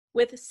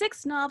With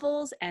 6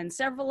 novels and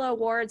several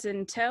awards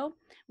in tow,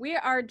 we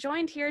are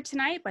joined here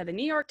tonight by the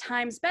New York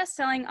Times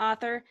bestselling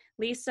author,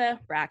 Lisa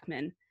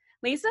Brackmann.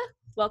 Lisa,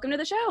 welcome to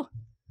the show.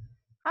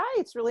 Hi,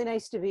 it's really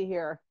nice to be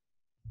here.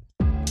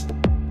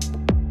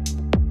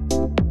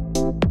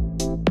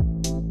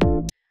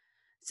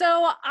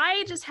 So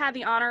I just had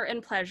the honor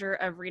and pleasure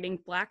of reading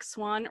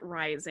Swan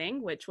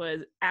Rising, which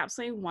was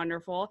absolutely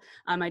wonderful.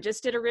 I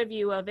just did a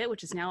review of it,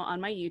 which is now on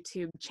my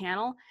YouTube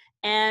channel.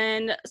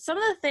 And some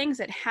of the things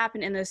that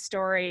happened in this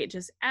story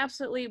just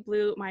absolutely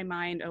blew my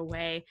mind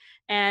away.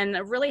 And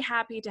I'm really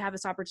happy to have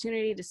this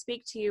opportunity to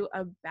speak to you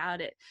about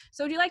it.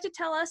 So would you like to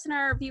tell us and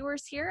our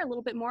viewers here a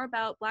little bit more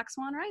about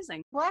Swan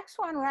Rising?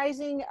 Swan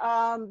Rising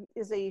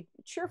is a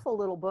cheerful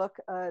little book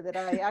that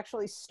I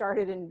actually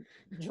started in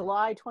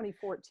July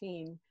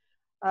 2014,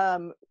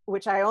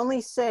 which I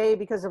only say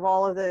because of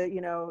all of the,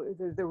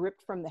 the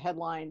ripped from the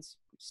headlines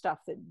stuff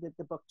that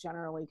the book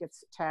generally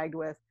gets tagged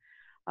with.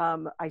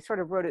 I sort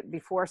of wrote it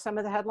before some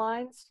of the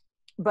headlines,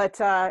 but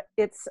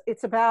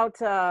it's about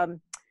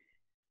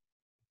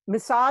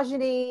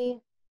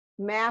misogyny,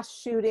 mass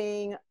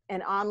shooting,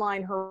 and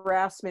online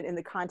harassment in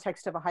the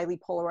context of a highly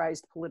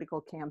polarized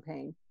political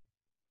campaign.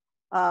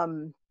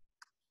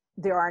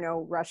 There are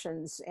no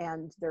Russians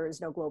and there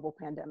is no global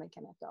pandemic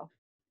in it, though.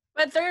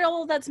 But they're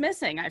all that's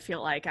missing, I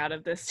feel like, out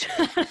of this.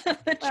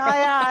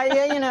 Yeah,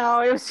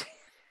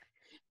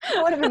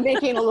 it would have been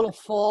making a little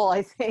full,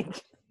 I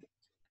think.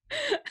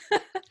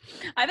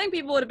 I think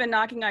people would have been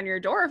knocking on your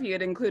door if you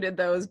had included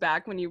those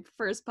back when you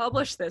first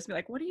published this. Be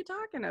like, what are you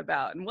talking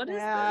about? And what is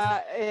this?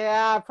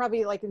 Yeah,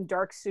 probably like in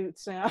dark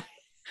suits. Yeah.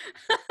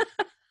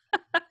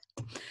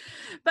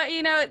 But,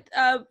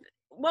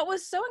 what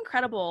was so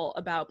incredible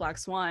about Black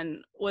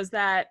Swan was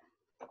that,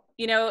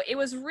 it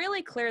was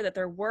really clear that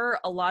there were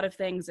a lot of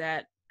things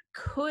that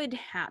could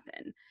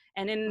happen.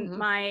 And in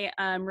my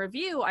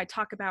review, I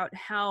talk about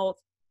how,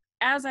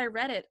 as I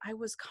read it, I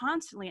was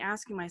constantly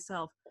asking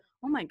myself,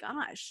 oh my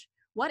gosh,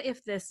 what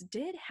if this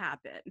did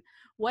happen?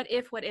 What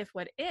if?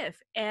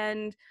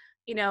 And,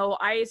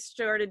 I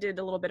did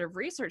a little bit of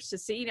research to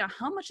see,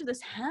 how much of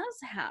this has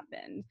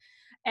happened.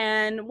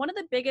 And one of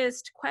the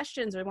biggest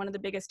questions or one of the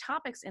biggest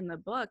topics in the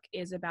book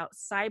is about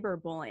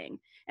cyberbullying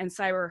and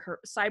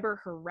cyber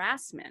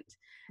harassment.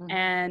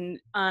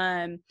 And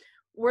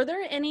were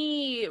there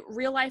any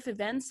real life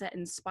events that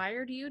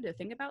inspired you to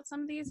think about some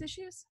of these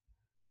issues?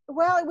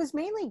 Well, it was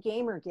mainly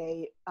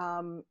Gamergate,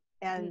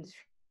 and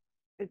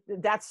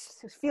that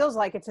feels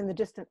like it's in the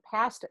distant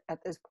past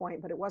at this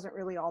point, but it wasn't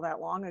really all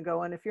that long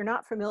ago. And if you're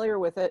not familiar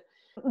with it,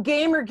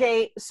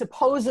 Gamergate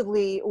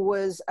supposedly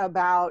was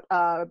about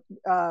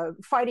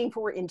fighting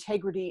for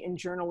integrity in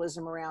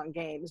journalism around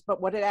games. But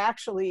what it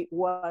actually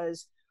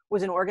was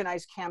an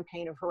organized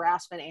campaign of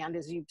harassment and,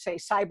 as you say,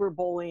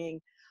 cyberbullying,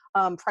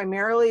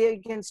 primarily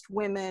against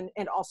women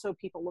and also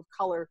people of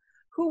color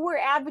who were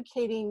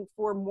advocating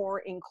for more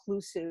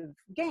inclusive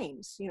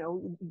games,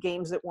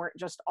 games that weren't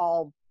just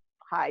all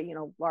high,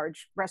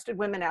 large-breasted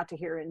women out to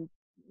here in,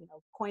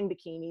 coin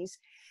bikinis,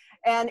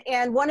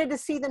 and wanted to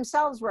see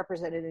themselves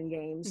represented in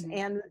games.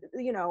 And,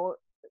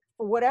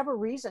 for whatever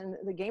reason,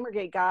 the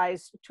Gamergate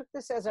guys took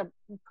this as a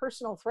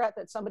personal threat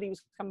that somebody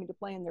was coming to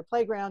play in their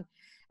playground.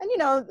 And,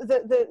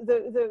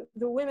 the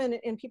women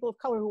and people of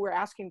color who were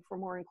asking for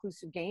more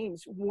inclusive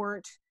games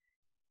weren't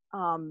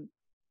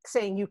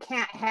saying you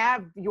can't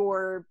have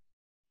your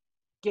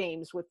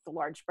games with the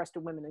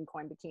large-breasted women in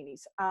coin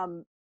bikinis.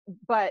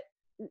 But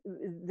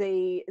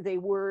they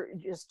were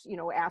just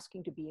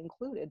asking to be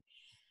included,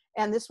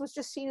 and this was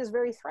just seen as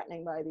very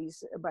threatening by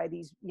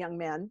these young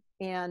men.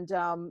 And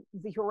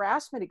the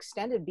harassment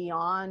extended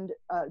beyond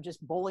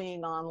just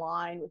bullying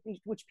online,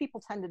 which people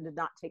tended to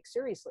not take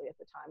seriously at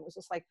the time. It was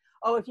just like,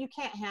 oh, if you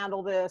can't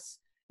handle this,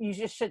 you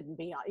just shouldn't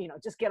be,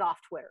 just get off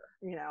Twitter,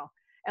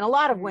 And a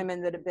lot of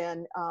women that have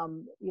been,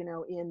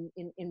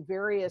 in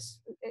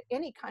various,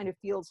 any kind of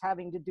fields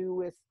having to do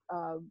with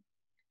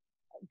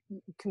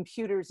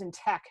computers and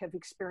tech have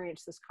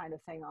experienced this kind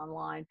of thing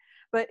online.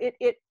 But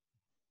it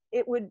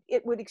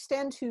would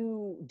extend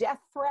to death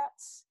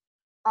threats.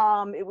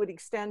 It would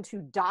extend to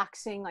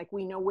doxing, like,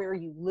 we know where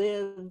you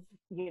live,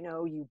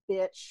 you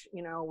bitch,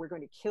 we're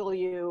going to kill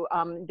you.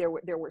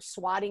 There were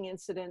swatting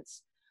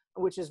incidents,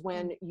 which is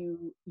when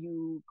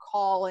you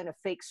call in a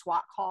fake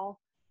SWAT call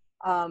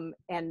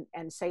and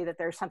say that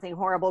there's something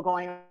horrible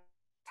going on in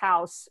the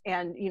house,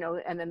 and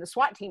and then the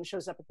SWAT team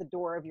shows up at the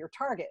door of your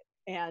target.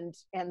 And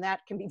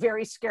that can be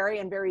very scary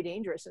and very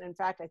dangerous. And in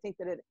fact, I think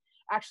that it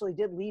actually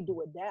did lead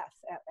to a death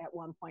at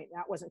one point.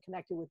 That wasn't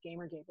connected with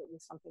Gamergate, but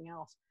with something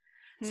else.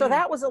 So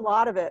that was a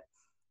lot of it.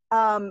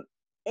 And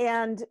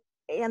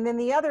then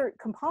the other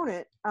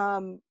component,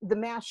 the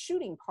mass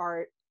shooting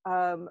part,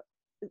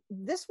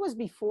 this was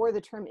before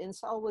the term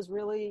incel was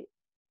really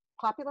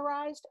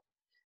popularized.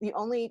 The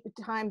only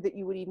time that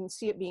you would even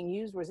see it being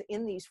used was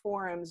in these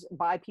forums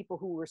by people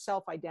who were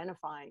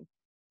self-identifying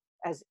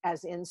as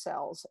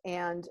incels.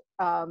 And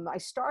I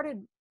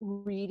started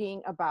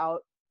reading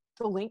about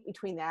the link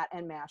between that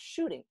and mass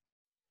shooting.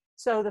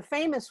 So the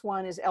famous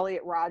one is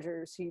Elliot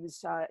Rogers. He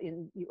was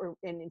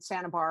in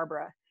Santa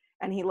Barbara,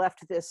 and he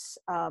left this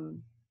uh,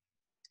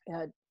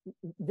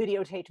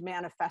 videotaped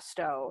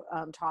manifesto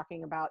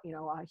talking about,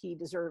 he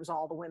deserves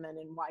all the women,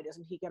 and why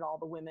doesn't he get all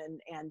the women,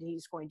 and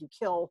he's going to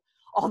kill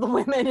all the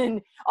women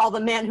and all the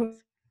men who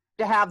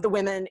to have the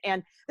women.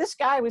 And this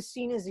guy was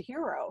seen as a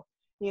hero,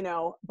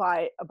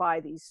 by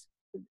these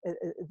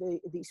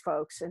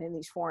folks and in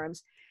these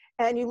forums.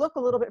 And you look a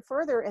little bit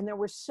further, and there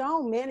were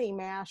so many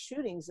mass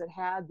shootings that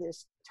had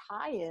this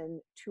tie-in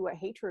to a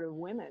hatred of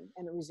women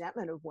and a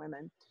resentment of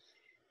women.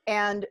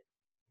 And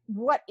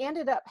what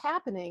ended up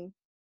happening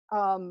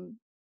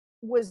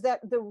was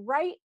that the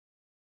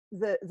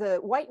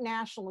white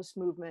nationalist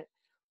movement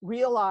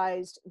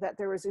realized that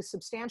there was a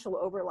substantial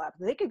overlap.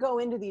 They could go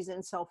into these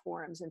incel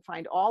forums and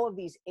find all of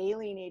these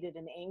alienated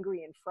and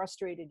angry and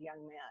frustrated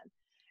young men.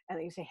 And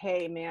they say,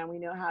 hey, man, we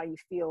know how you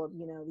feel.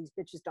 These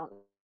bitches don't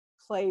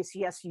place.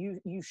 Yes, you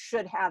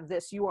should have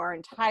this. You are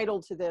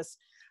entitled to this.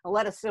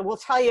 We'll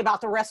tell you about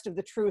the rest of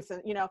the truth.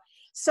 And,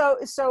 so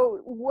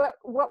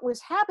what was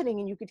happening,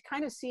 and you could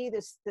kind of see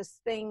this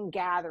thing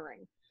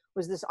gathering,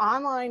 was this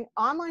online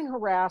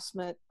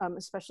harassment,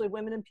 especially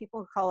women and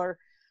people of color,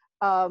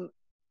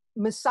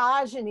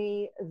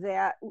 misogyny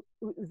that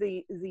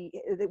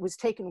was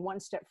taken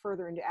one step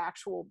further into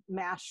actual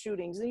mass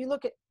shootings. And you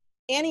look at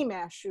any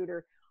mass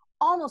shooter,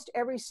 almost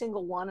every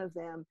single one of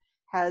them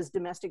has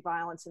domestic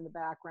violence in the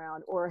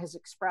background or has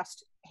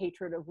expressed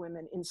hatred of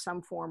women in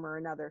some form or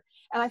another.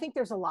 And I think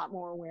there's a lot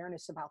more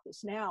awareness about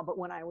this now. But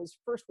when I was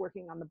first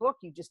working on the book,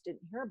 you just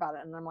didn't hear about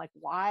it. And I'm like,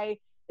 why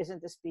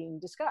isn't this being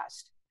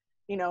discussed?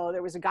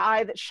 There was a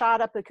guy that shot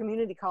up a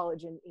community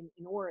college in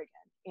Oregon.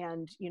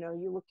 And,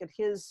 you look at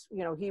his,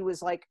 he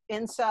was like,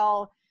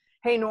 incel,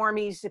 hey,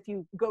 normies, if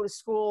you go to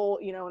school,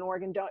 in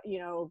Oregon,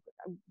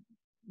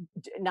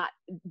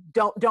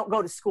 don't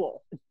go to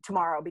school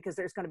tomorrow because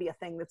there's going to be a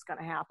thing that's going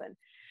to happen.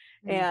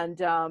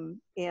 Mm-hmm.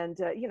 And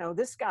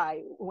this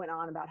guy went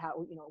on about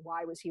how,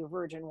 why was he a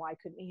virgin? Why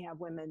couldn't he have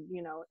women?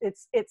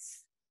 It's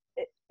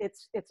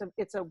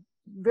a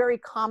very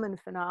common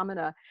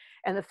phenomena.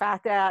 And the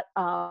fact that,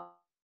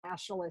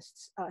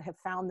 nationalists have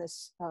found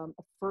this a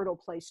fertile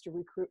place to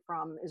recruit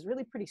from is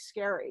really pretty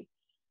scary.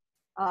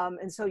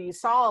 And so I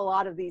saw a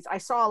lot of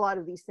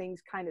these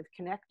things kind of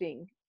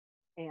connecting,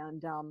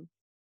 and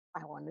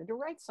I wanted to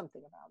write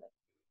something about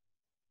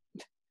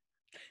it.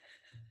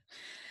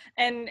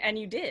 And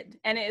you did,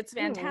 and it's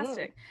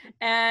fantastic.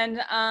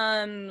 Mm-hmm.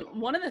 And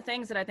one of the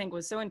things that I think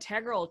was so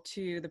integral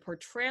to the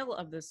portrayal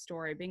of this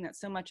story, being that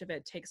so much of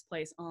it takes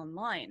place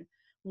online,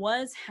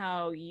 was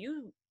how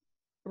you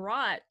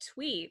brought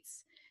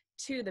tweets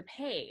to the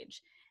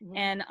page. Mm-hmm.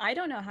 And I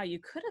don't know how you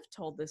could have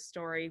told this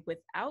story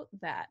without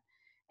that.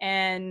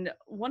 And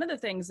one of the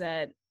things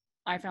that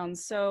I found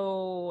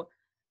so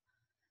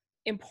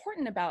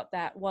important about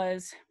that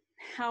was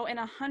how in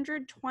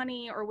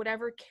 120 or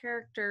whatever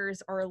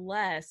characters or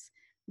less,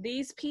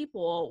 these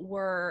people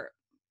were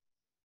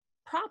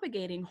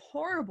propagating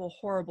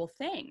horrible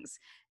things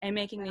and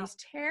making these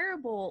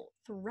terrible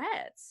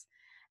threats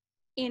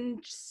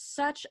in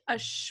such a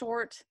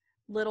short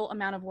little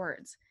amount of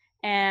words.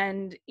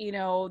 And,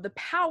 the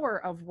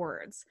power of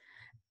words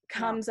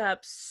comes up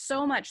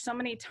so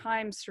many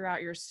times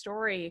throughout your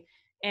story.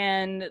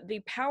 And the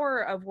power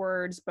of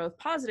words, both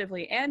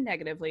positively and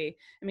negatively.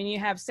 I mean, you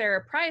have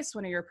Sarah Price,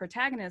 one of your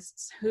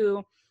protagonists,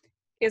 who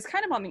is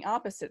kind of on the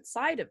opposite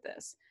side of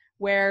this,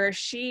 where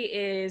she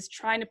is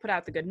trying to put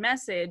out the good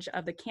message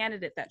of the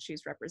candidate that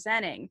she's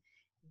representing.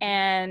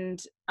 And,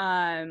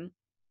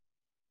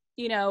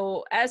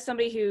 as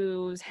somebody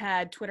who's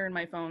had Twitter in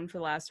my phone for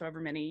the last however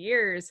many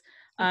years,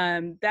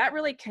 that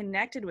really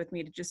connected with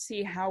me to just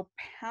see how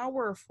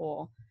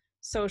powerful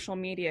social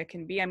media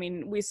can be. I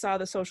mean, we saw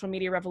the social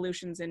media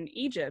revolutions in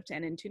Egypt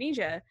and in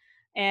Tunisia,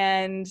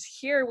 and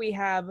here we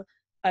have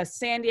a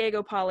San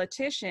Diego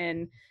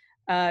politician,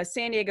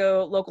 San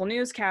Diego local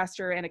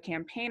newscaster, and a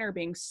campaigner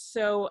being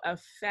so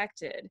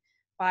affected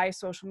by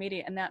social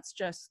media. And that's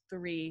just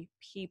 3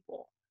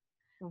 people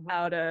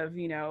out of,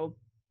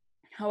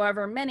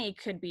 however many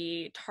could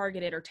be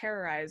targeted or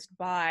terrorized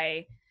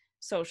by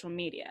social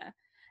media.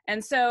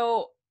 And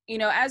so,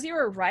 as you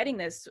were writing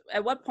this,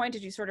 at what point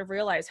did you sort of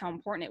realize how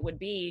important it would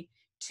be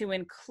to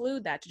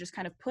include that, to just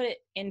kind of put it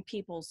in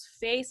people's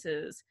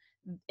faces?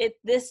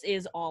 This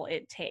is all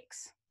it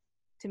takes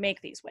to make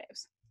these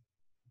waves.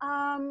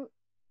 So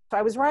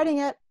I was writing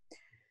it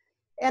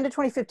end of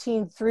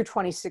 2015 through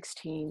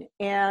 2016.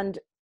 And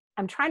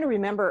I'm trying to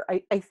remember,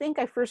 I think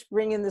I first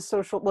bring in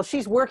the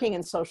she's working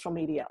in social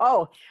media.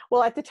 Oh,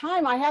 well, at the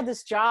time I had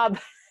this job.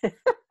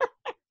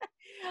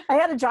 I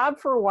had a job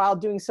for a while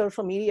doing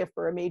social media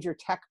for a major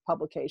tech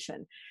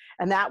publication.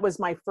 And that was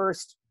my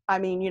first,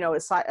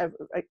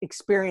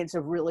 experience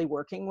of really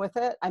working with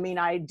it. I mean,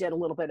 I did a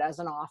little bit as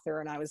an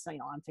author, and I was,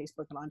 on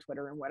Facebook and on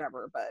Twitter and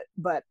whatever,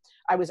 but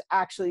I was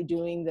actually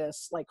doing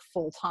this like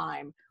full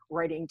time,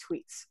 writing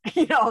tweets,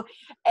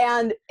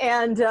 and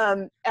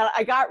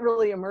I got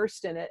really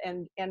immersed in it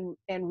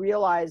and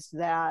realized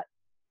that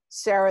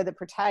Sarah, the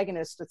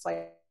protagonist, it's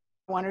like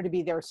want her to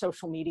be their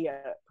social media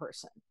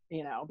person,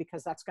 you know,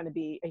 because that's going to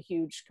be a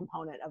huge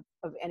component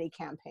of any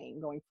campaign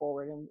going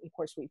forward. And of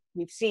course,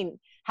 we've seen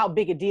how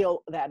big a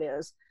deal that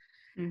is.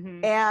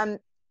 Mm-hmm. And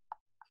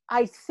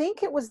I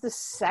think it was the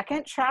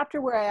second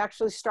chapter where I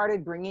actually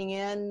started bringing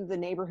in the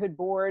neighborhood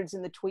boards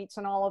and the tweets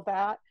and all of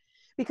that,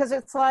 because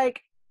it's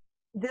like,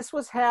 this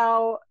is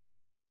how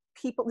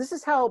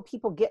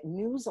people get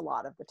news a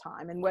lot of the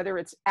time. And whether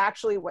it's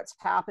actually what's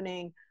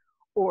happening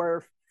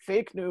or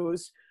fake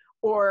news,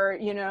 or,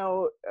 you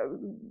know,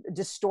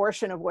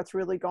 distortion of what's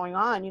really going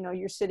on, you know,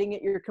 you're sitting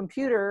at your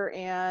computer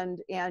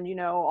and, you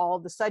know, all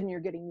of a sudden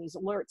you're getting these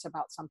alerts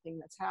about something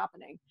that's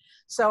happening.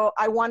 So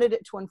I wanted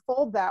it to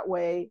unfold that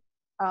way,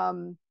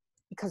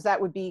 because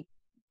that would be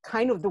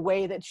kind of the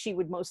way that she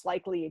would most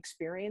likely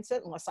experience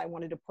it, unless I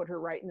wanted to put her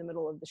right in the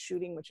middle of the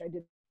shooting, which I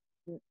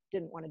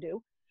didn't want to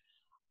do.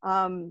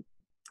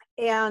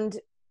 And,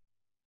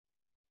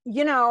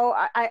 you know,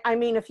 I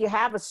mean, if you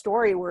have a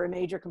story where a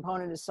major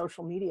component is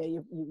social media,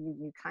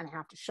 you kind of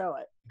have to show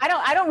it.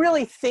 I don't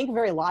really think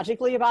very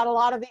logically about a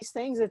lot of these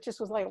things. It just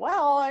was like,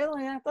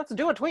 well, let's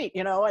do a tweet,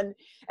 you know, and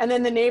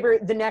then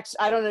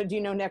I don't know, do you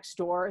know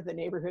Nextdoor, the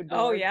neighborhood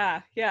board? Oh yeah.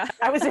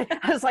 I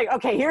was like,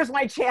 okay, here's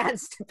my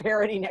chance to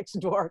parody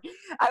Nextdoor.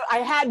 I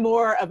had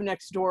more of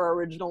Nextdoor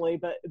originally,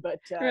 but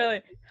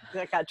Really,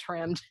 that got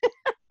trimmed.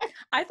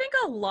 I think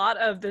a lot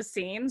of the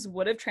scenes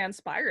would have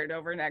transpired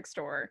over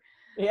Nextdoor.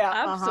 Yeah,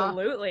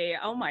 absolutely.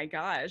 Oh my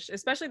gosh,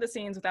 especially the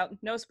scenes, without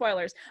no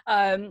spoilers,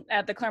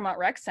 at the Claremont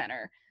Rec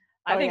Center.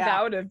 I think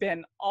that would have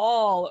been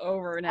all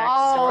over Nextdoor.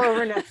 All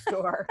over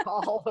Nextdoor.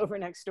 All over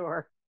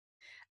Nextdoor.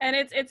 And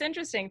it's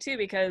interesting too,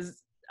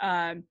 because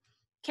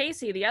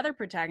Casey, the other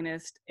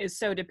protagonist, is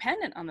so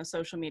dependent on the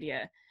social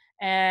media,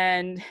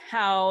 and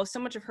how so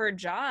much of her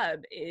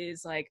job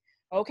is like,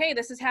 okay,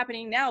 this is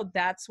happening now,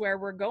 that's where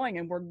we're going,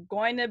 and we're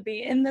going to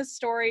be in this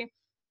story,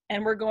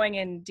 and we're going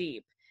in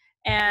deep.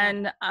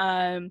 And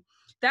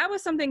that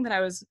was something that I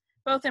was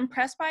both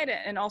impressed by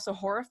and also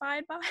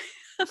horrified by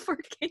for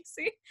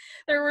Casey.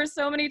 There were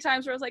so many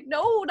times where I was like,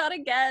 no, not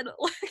again.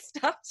 Like,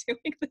 stop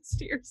doing this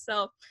to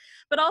yourself.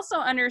 But also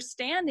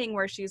understanding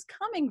where she's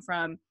coming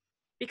from,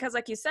 because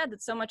like you said,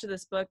 that so much of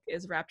this book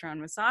is wrapped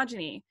around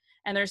misogyny.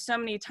 And there's so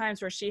many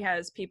times where she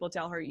has people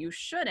tell her you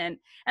shouldn't.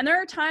 And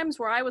there are times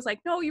where I was like,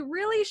 no, you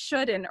really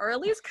shouldn't, or at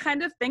least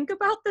kind of think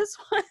about this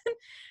one.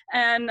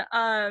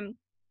 And,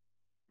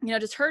 you know,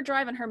 just her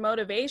drive and her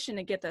motivation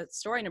to get that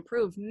story and to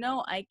prove,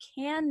 no, I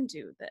can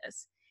do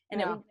this,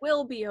 and it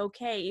will be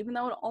okay, even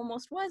though it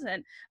almost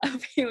wasn't a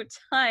few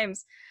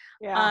times.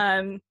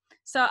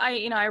 So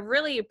I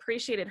really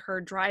appreciated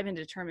her drive and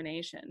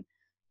determination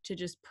to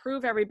just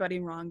prove everybody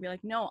wrong, be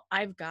like, no,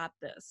 I've got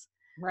this.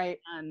 Right.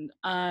 And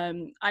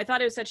I thought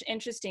it was such an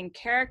interesting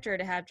character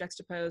to have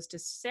juxtaposed to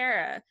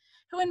Sarah,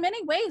 who in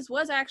many ways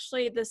was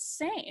actually the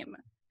same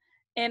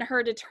in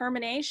her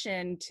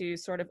determination to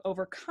sort of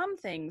overcome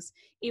things,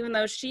 even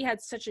though she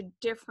had such a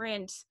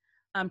different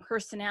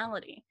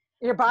personality.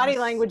 Your body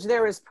language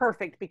there is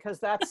perfect, because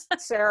that's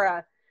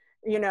Sarah.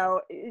 You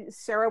know,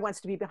 Sarah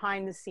wants to be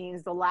behind the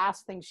scenes. The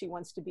last thing she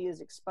wants to be is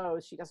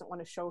exposed. She doesn't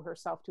want to show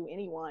herself to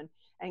anyone.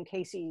 And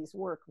Casey's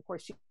work, of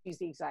course, she's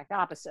the exact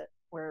opposite,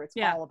 where it's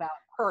all about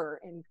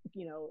her and,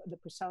 you know, the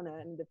persona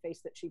and the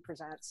face that she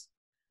presents.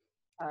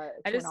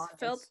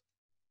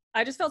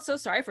 I just felt so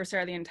sorry for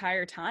Sarah the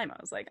entire time. I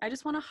was like, I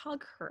just want to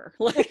hug her.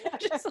 Like,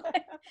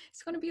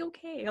 it's going to be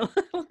okay.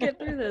 We'll get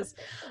through this.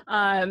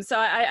 So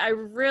I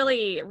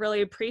really,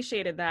 really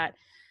appreciated that.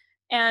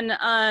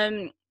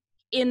 And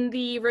in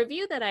the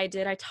review that I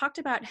did, I talked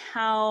about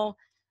how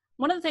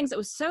one of the things that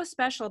was so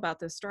special about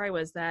this story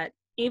was that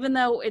even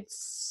though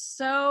it's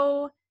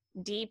so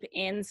deep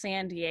in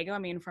San Diego, I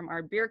mean, from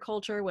our beer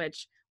culture,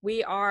 which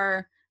we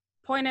are,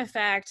 point of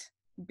fact,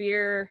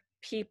 beer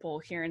people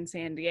here in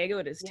San Diego.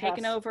 It has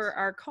taken over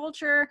our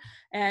culture,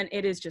 and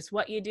it is just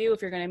what you do.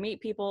 If you're going to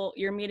meet people,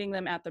 you're meeting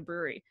them at the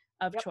brewery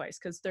of choice,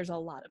 because there's a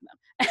lot of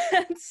them.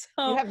 And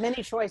so you have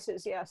many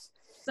choices. Yes,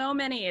 so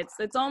many.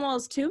 It's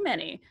almost too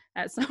many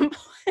at some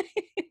point.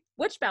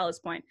 Which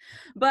ballast point.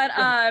 But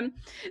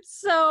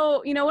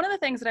so, you know, one of the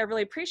things that I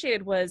really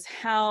appreciated was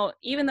how,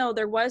 even though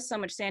there was so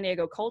much San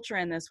Diego culture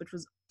in this, which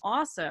was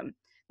awesome,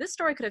 this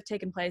story could have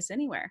taken place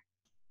anywhere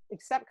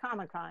except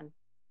Comic-Con.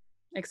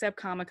 Except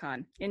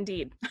Comic-Con,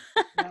 indeed.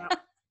 Yeah.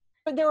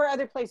 But there were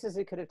other places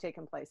it could have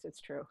taken place.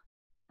 It's true.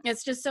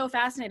 It's just so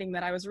fascinating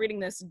that I was reading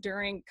this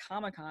during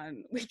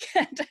Comic-Con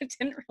weekend. I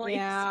didn't really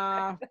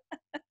expect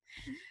that.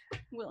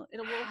 Well, it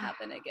will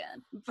happen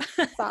again.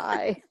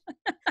 Sigh.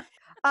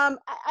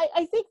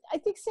 I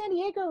think San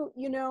Diego,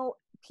 you know,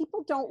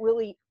 people don't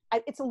really,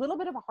 it's a little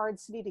bit of a hard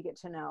city to get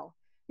to know,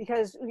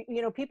 because,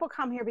 you know, people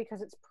come here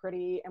because it's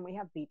pretty and we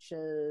have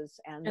beaches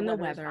and the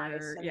weather, nice,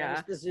 and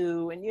there's the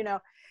zoo, and, you know,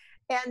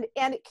 and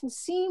it can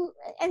seem,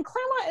 and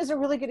Claremont is a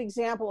really good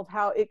example of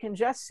how it can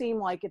just seem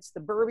like it's the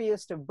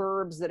burbiest of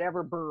burbs that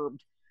ever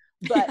burbed,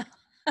 but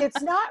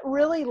it's not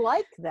really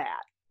like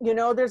that. You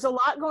know, there's a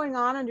lot going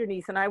on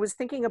underneath. And I was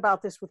thinking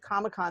about this with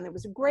Comic-Con. There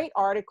was a great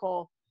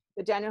article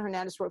that Daniel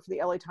Hernandez wrote for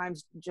the LA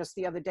Times just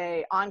the other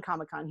day on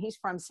Comic-Con. He's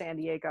from San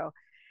Diego.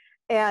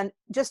 And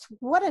just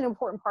what an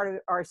important part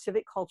of our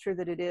civic culture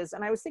that it is.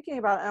 And I was thinking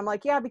about it, and I'm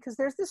like, yeah, because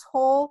there's this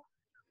whole,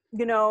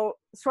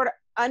 sort of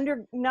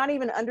not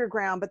even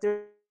underground, but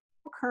there's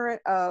a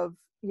current of,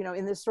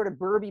 in this sort of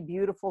burby,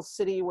 beautiful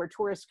city where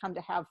tourists come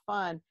to have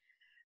fun,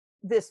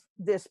 this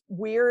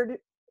weird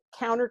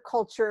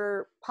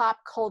counterculture, pop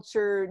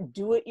culture,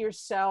 do it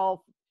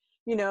yourself,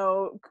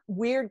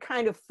 weird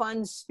kind of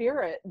fun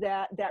spirit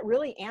that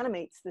really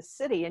animates the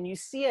city. And you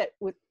see it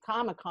with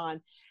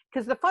Comic-Con,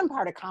 because the fun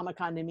part of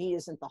Comic-Con to me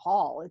isn't the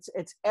hall,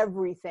 it's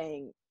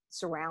everything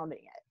surrounding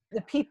it,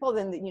 the people,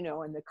 then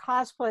and the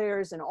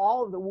cosplayers and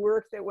all of the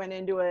work that went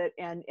into it,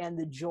 and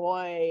the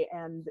joy,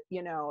 and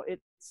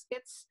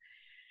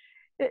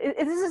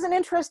this is an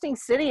interesting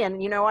city.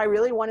 And I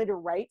really wanted to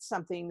write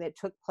something that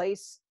took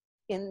place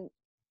in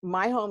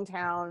my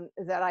hometown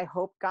that I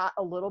hope got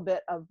a little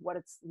bit of what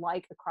it's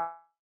like across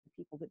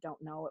people that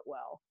don't know it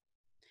well.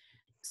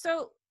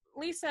 So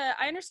Lisa,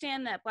 I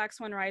understand that Black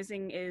Swan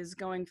Rising is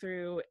going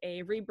through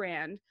a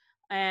rebrand,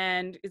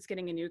 and it's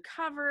getting a new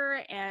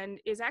cover, and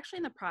is actually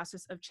in the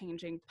process of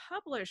changing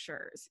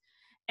publishers.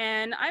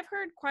 And I've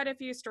heard quite a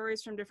few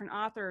stories from different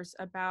authors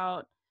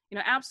about,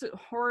 absolute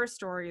horror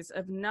stories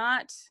of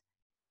not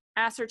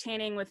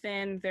ascertaining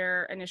within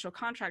their initial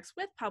contracts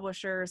with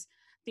publishers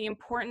the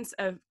importance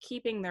of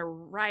keeping their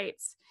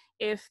rights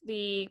if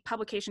the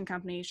publication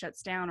company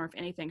shuts down, or if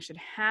anything should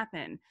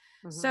happen.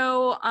 Mm-hmm.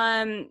 So,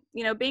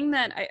 being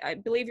that I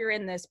believe you're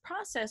in this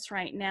process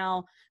right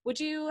now, would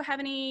you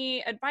have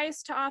any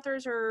advice to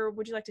authors, or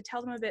would you like to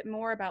tell them a bit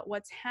more about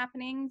what's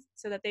happening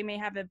so that they may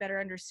have a better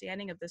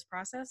understanding of this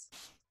process?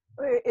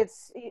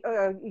 It's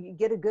you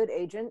get a good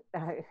agent.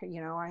 I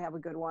have a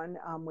good one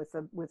with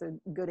a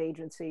good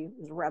agency.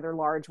 It's a rather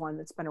large one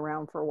that's been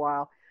around for a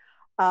while,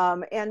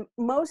 and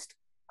most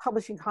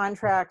publishing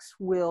contracts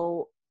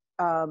will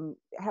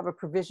have a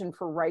provision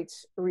for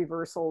rights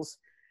reversals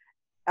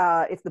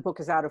if the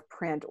book is out of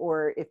print,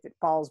 or if it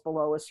falls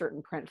below a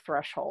certain print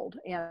threshold.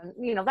 And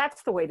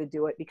that's the way to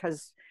do it,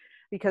 because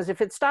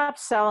if it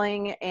stops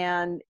selling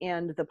and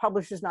the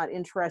publisher's not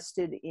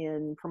interested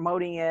in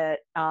promoting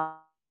it,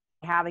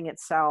 having it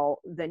sell,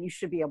 then you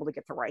should be able to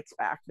get the rights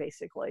back,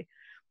 basically.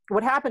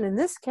 What happened in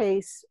this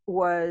case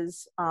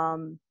was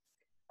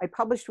I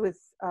published with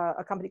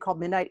a company called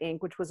Midnight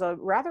Ink., which was a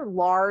rather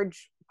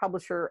large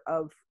publisher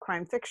of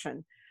crime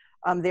fiction.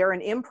 They're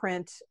an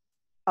imprint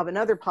of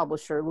another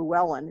publisher,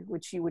 Llewellyn,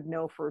 which you would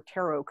know for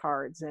tarot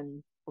cards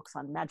and books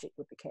on magic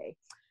with the K.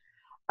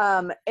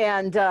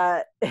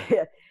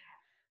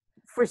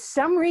 For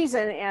some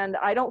reason, and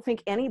I don't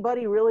think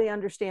anybody really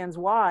understands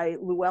why,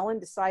 Llewellyn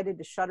decided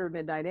to shutter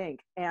Midnight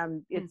Ink.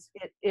 And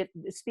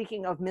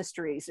speaking of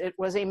mysteries, it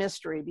was a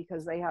mystery,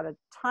 because they had a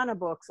ton of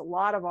books, a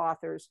lot of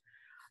authors,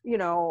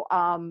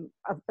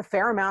 a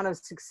fair amount of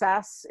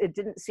success. It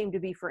didn't seem to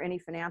be for any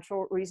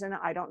financial reason.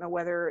 I don't know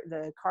whether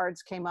the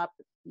cards came up,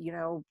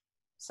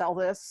 sell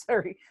this,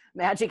 or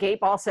Magic 8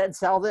 Ball said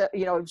sell this,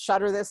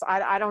 shutter this.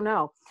 I don't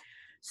know.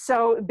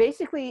 So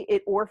basically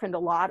it orphaned a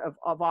lot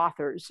of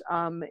authors,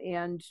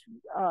 and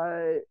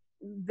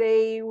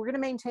they were going to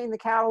maintain the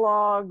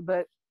catalog,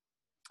 but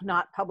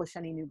not publish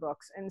any new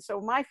books. And so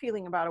my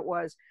feeling about it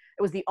was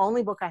the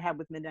only book I had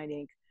with Midnight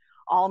Ink.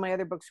 All of my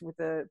other books with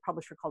a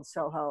publisher called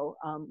Soho,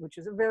 which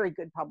is a very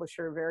good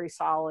publisher, very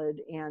solid.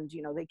 And,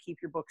 they keep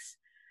your books,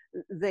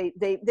 they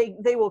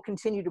will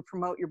continue to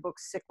promote your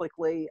books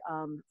cyclically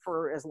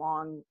for as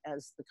long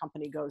as the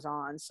company goes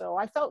on. So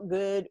I felt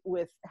good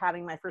with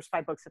having my first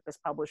 5 books at this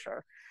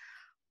publisher,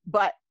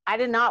 but I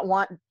did not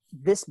want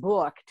this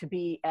book to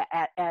be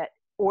at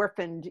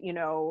orphaned, in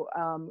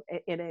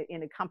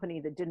a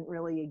company that didn't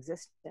really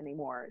exist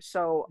anymore.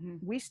 So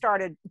we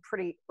started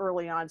pretty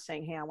early on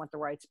saying, hey, I want the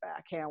rights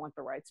back. Hey, I want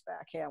the rights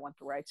back. Hey, I want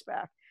the rights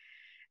back.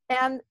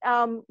 And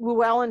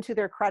Llewellyn, to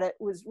their credit,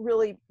 was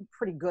really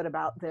pretty good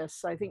about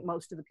this. I think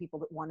most of the people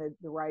that wanted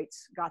the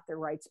rights got their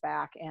rights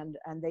back, and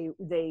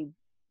they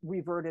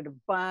reverted a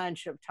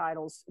bunch of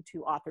titles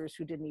to authors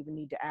who didn't even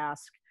need to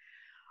ask.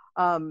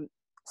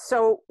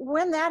 So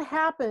when that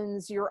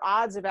happens, your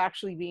odds of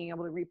actually being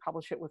able to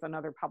republish it with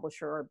another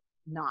publisher are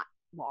not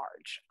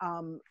large,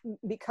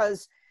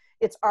 because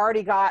it's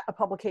already got a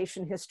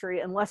publication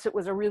history. Unless it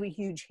was a really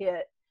huge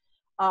hit,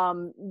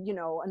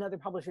 another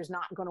publisher is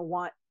not going to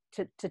want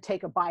to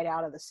take a bite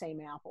out of the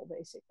same apple,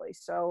 basically.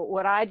 So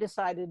what I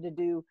decided to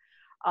do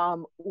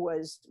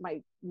was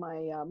my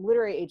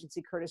literary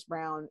agency, Curtis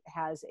Brown,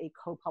 has a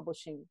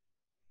co-publishing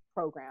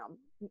program.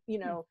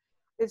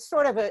 It's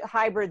sort of a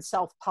hybrid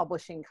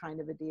self-publishing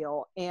kind of a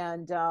deal,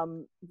 and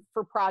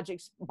for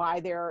projects by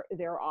their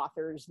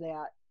authors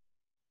that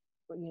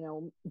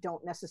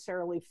don't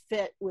necessarily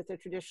fit with a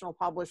traditional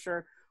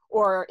publisher,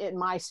 or in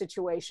my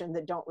situation,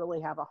 that don't really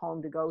have a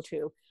home to go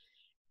to.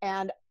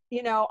 And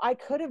I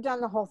could have done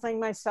the whole thing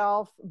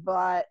myself,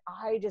 but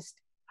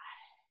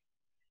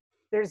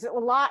there's a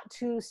lot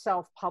to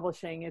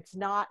self-publishing. It's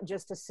not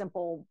just a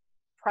simple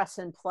press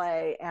and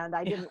play, and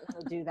I didn't want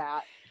to do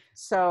that.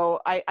 So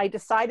I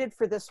decided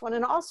for this one,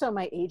 and also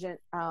my agent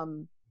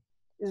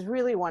is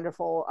really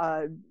wonderful.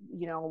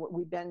 You know,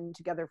 we've been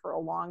together for a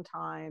long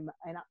time,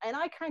 and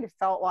I kind of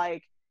felt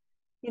like,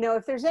 you know,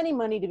 if there's any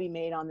money to be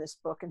made on this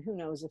book, and who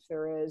knows if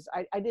there is,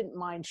 I didn't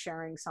mind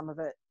sharing some of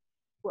it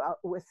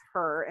with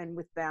her and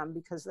with them,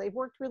 because they've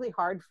worked really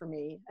hard for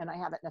me, and I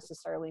haven't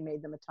necessarily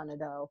made them a ton of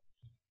dough.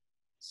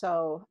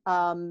 So,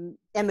 and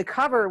the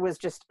cover was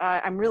just,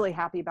 I'm really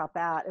happy about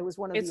that. It was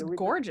one of It's the original.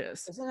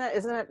 gorgeous. Isn't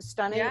it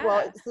stunning?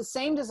 Well, Yeah. it's the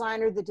same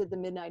designer that did the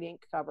Midnight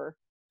Ink cover.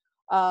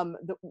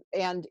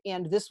 And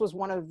this was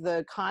one of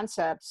the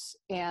concepts,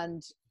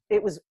 and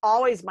it was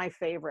always my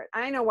favorite.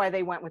 I know why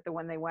they went with the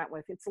one they went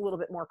with. It's a little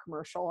bit more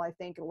commercial, I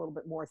think, a little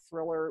bit more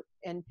thriller,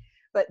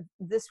 but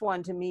this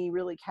one to me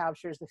really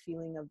captures the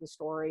feeling of the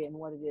story and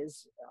what it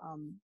is.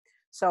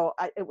 So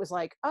it was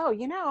like, oh,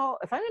 you know,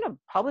 if I'm going to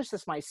publish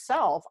this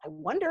myself, I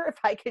wonder if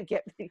I could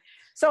get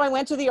so I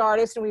went to the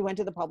artist, and we went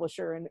to the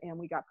publisher, and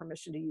we got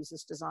permission to use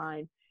this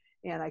design,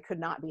 and I could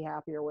not be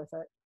happier with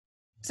it.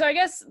 So I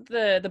guess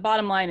the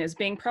bottom line is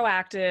being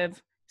proactive,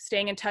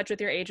 staying in touch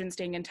with your agent,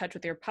 staying in touch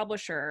with your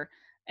publisher,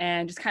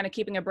 and just kind of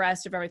keeping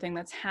abreast of everything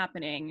that's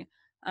happening.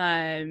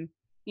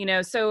 You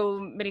know, so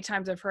many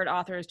times I've heard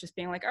authors just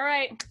being like, all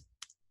right,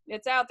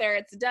 it's out there,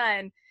 it's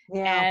done.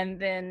 Yeah. And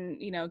then,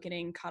 you know,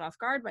 getting caught off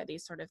guard by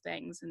these sort of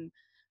things.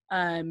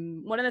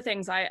 And one of the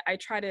things I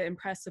try to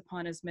impress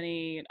upon as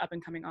many up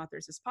and coming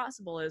authors as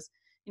possible is,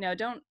 you know,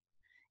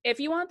 if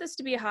you want this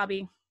to be a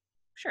hobby,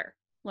 sure.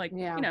 Like,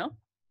 Yeah. you know,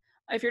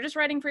 if you're just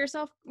writing for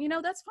yourself, you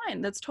know, that's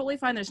fine. That's totally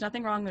fine. There's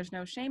nothing wrong. There's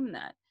no shame in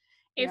that.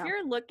 If Yeah.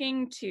 you're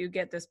looking to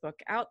get this book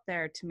out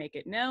there, to make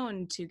it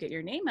known, to get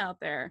your name out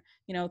there,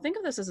 you know, think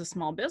of this as a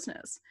small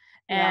business,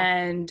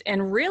 Yeah.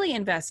 and really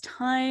invest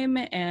time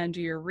and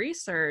do your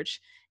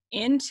research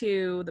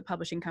into the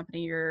publishing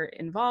company you're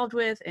involved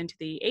with, into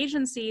the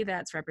agency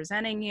that's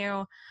representing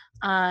you.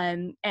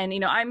 And, you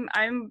know,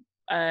 I'm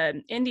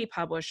an indie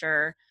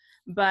publisher,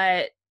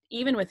 but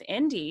even with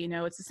indie, you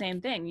know, it's the same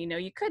thing. You know,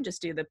 you could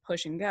just do the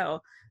push and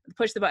go,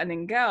 push the button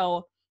and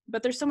go,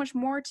 but there's so much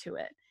more to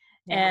it.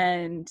 Yeah.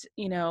 And,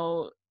 you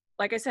know,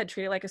 like I said,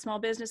 treat it like a small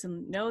business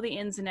and know the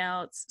ins and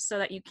outs so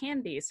that you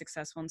can be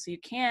successful. And so you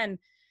can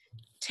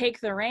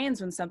take the reins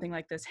when something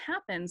like this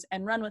happens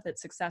and run with it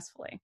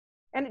successfully.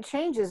 And it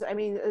changes. I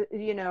mean,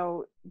 you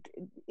know,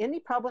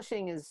 indie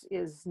publishing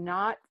is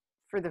not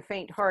for the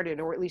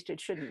faint-hearted, or at least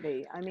it shouldn't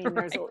be. I mean,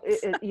 there's,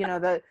 Right. you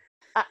know,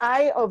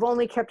 I have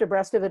only kept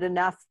abreast of it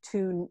enough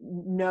to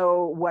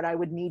know what I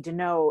would need to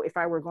know if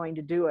I were going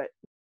to do it.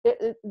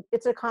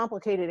 It's a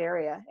complicated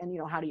area, and, you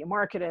know, how do you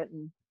market it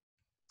and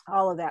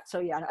all of that. So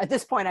yeah, at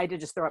this point I did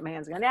just throw up my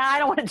hands and go, nah, I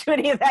don't want to do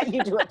any of that.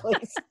 You do it,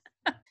 please.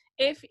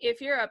 If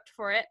you're up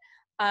for it,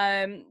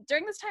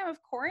 during this time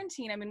of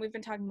quarantine, I mean, we've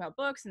been talking about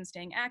books and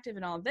staying active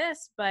and all of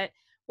this, but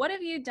what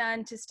have you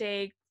done to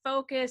stay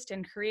focused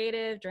and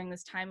creative during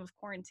this time of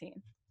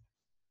quarantine?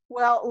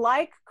 Well,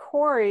 like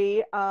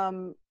Corey,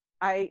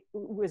 I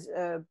was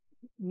a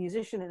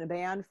musician in a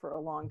band for a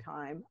long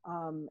time.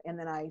 And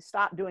then I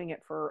stopped doing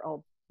it for a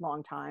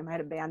long time. I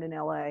had a band in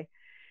LA.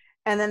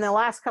 And then the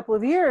last couple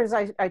of years,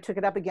 I took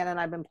it up again, and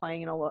I've been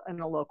playing in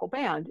a local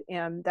band.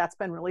 And that's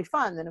been really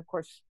fun. Then, of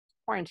course,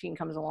 quarantine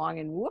comes along,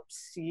 and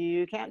whoops,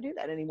 you can't do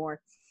that anymore.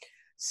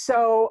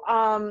 So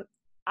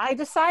I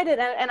decided,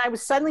 and I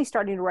was suddenly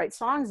starting to write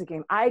songs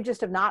again. I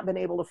just have not been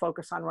able to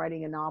focus on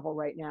writing a novel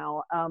right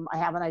now. I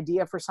have an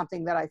idea for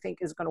something that I think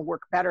is going to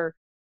work better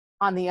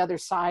on the other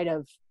side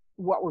of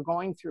what we're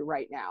going through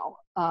right now.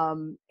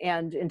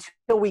 And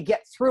until we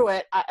get through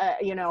it,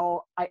 you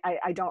know,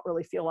 I don't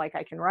really feel like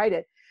I can write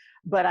it.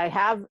 But I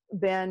have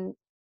been,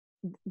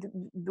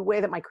 the way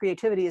that my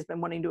creativity has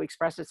been wanting to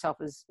express itself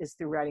is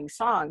through writing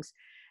songs.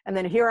 And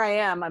then here I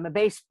am, I'm a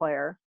bass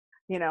player,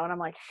 you know, and I'm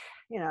like,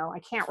 you know, I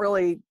can't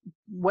really,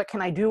 what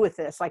can I do with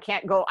this? I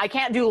can't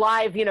do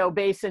live, you know,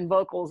 bass and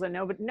vocals, and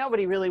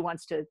nobody really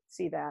wants to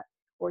see that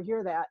or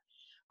hear that.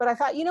 But I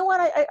thought, you know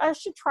what, I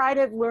should try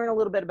to learn a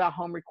little bit about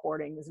home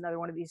recording. Is another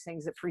one of these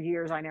things that for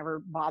years I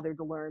never bothered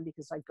to learn,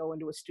 because I'd go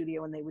into a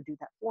studio and they would do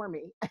that for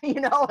me,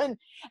 you know,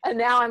 and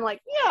now I'm like,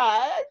 yeah,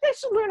 I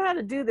should learn how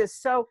to do this.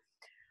 So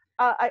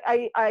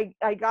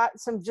I got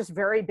some just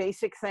very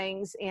basic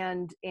things,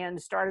 and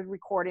started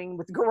recording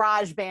with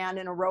GarageBand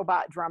and a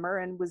robot drummer,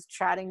 and was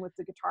chatting with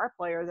the guitar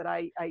player that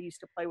I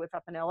used to play with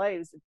up in LA.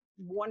 He's a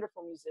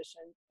wonderful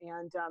musician,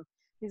 and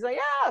he's like,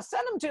 yeah,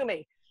 send them to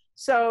me.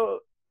 So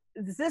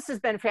this has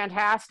been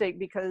fantastic,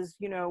 because,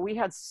 you know, we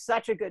had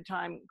such a good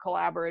time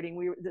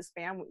collaborating. This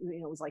band,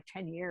 you know, was like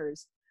 10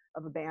 years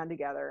of a band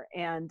together,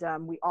 and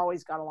we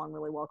always got along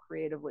really well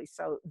creatively.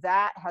 So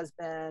that has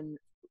been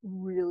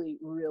really,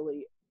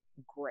 really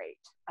great.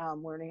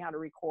 Learning how to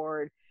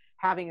record,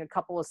 having a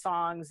couple of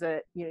songs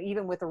that, you know,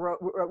 even with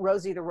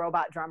Rosie the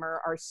robot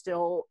drummer, are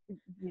still,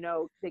 you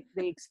know,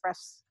 they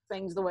express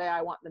things the way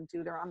I want them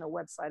to. They're on the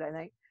website, I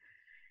think.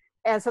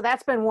 And so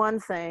that's been one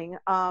thing.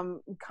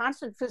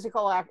 Constant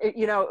physical act,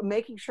 you know,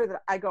 making sure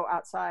that I go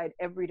outside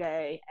every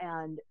day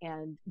and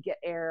get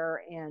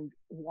air and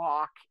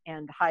walk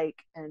and hike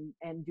and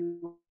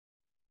do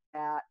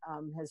that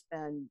has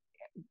been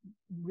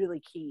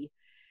really key.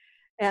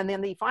 And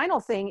then the final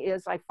thing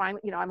is I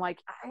finally, I'm like,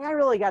 I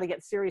really got to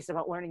get serious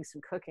about learning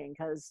some cooking,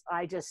 because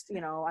I just,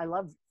 I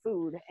love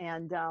food,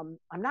 and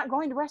I'm not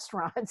going to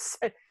restaurants.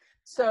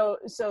 So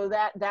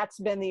that's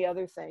been the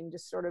other thing,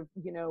 just sort of,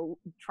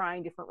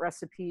 trying different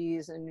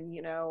recipes, and,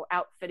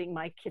 outfitting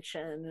my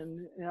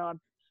kitchen, and,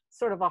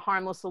 sort of a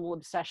harmless little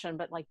obsession,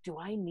 but like, do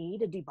I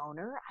need a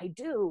deboner? I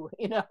do,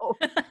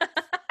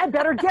 I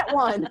better get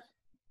one.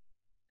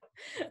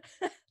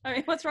 I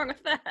mean, what's wrong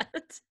with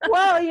that?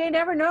 Well, you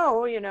never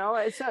know,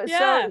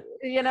 Yeah.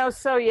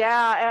 so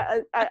yeah,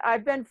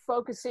 I've been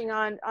focusing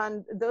on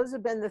those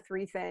have been the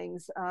three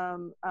things,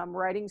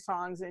 writing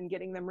songs and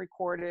getting them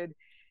recorded,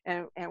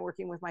 and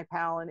working with my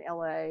pal in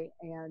LA,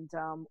 and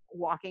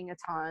walking a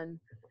ton,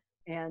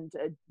 and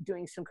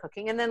doing some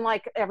cooking, and then,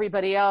 like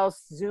everybody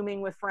else,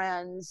 Zooming with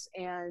friends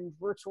and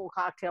virtual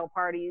cocktail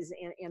parties,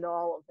 and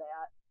all of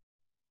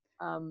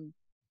that.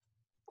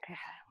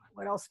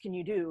 What else can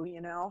you do,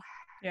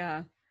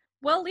 Yeah.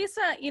 Well,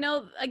 Lisa,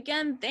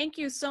 again, thank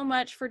you so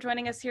much for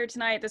joining us here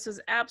tonight. This was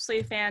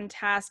absolutely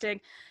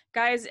fantastic.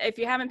 Guys, if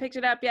you haven't picked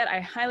it up yet, I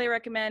highly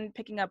recommend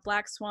picking up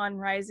Black Swan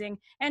Rising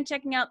and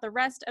checking out the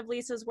rest of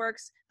Lisa's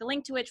works, the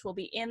link to which will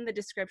be in the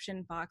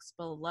description box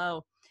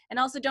below. And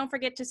also don't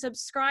forget to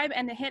subscribe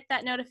and to hit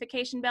that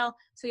notification bell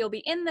so you'll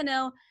be in the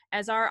know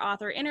as our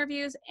author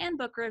interviews and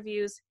book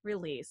reviews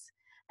release.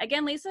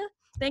 Again, Lisa,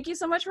 thank you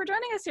so much for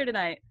joining us here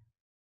tonight.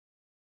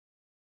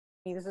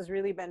 This has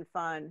really been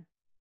fun.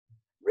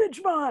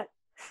 Ridgemont.